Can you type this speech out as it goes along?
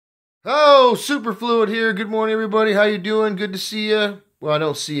Oh, Superfluid here. Good morning, everybody. How you doing? Good to see you. Well, I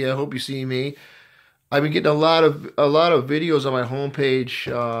don't see you. I hope you see me. I've been getting a lot of videos on my homepage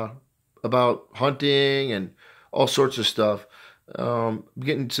about hunting and all sorts of stuff.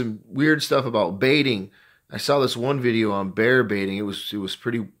 Getting some weird stuff about baiting. I saw this one video on bear baiting. It was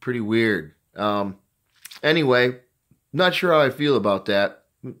pretty weird. Anyway, not sure how I feel about that.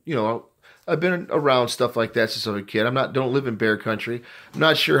 You know, I've been around stuff like that since I was a kid. Don't live in bear country. I'm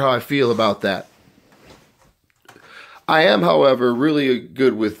not sure how I feel about that. I am, however, really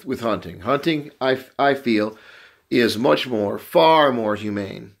good with hunting. Hunting, I feel, is far more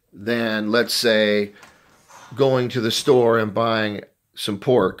humane than, let's say, going to the store and buying some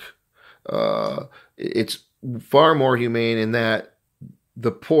pork. It's far more humane in that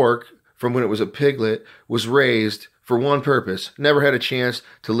the pork, from when it was a piglet, was raised for one purpose. Never had a chance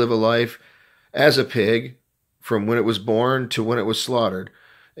to live a life as a pig from when it was born to when it was slaughtered.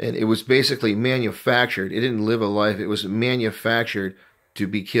 And it was basically manufactured. It didn't live a life. It was manufactured to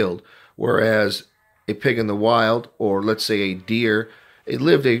be killed. Whereas a pig in the wild, or let's say a deer, it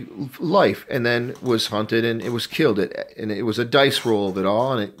lived a life and then was hunted and it was killed. And it was a dice roll of it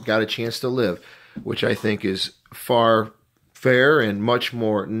all, and it got a chance to live, which I think is far fair and much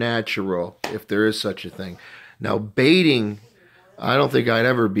more natural, if there is such a thing. Now, baiting, I don't think I'd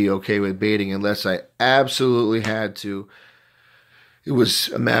ever be okay with baiting unless I absolutely had to. It was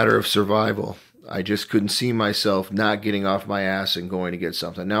a matter of survival. I just couldn't see myself not getting off my ass and going to get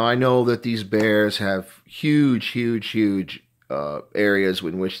something. Now, I know that these bears have huge areas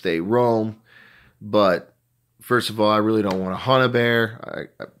in which they roam, but first of all, I really don't want to hunt a bear.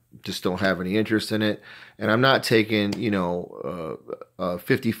 I just don't have any interest in it. And I'm not taking, a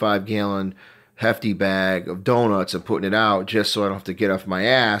 55-gallon hefty bag of donuts and putting it out just so I don't have to get off my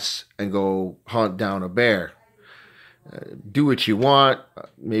ass and go hunt down a bear. Do what you want.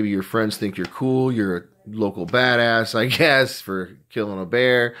 Maybe your friends think you're cool. You're a local badass, I guess, for killing a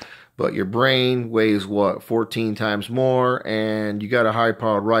bear. But your brain weighs, 14 times more, and you got a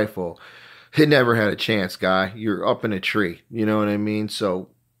high-powered rifle. It never had a chance, guy. You're up in a tree. You know what I mean? So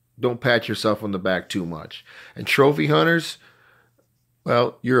don't pat yourself on the back too much. And trophy hunters,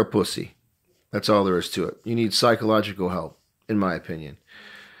 well, you're a pussy. That's all there is to it. You need psychological help, in my opinion.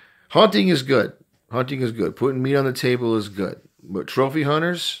 Hunting is good. Hunting is good. Putting meat on the table is good. But trophy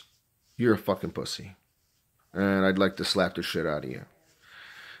hunters, you're a fucking pussy. And I'd like to slap the shit out of you.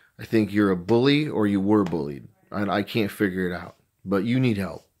 I think you're a bully or you were bullied. And I can't figure it out. But you need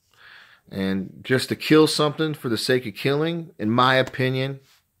help. And just to kill something for the sake of killing, in my opinion,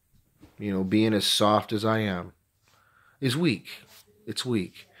 being as soft as I am, is weak. It's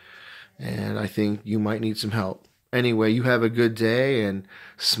weak. And I think you might need some help. Anyway, you have a good day, and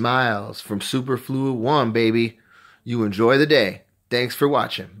smiles from Superfluid One, baby. You enjoy the day. Thanks for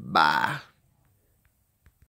watching. Bye.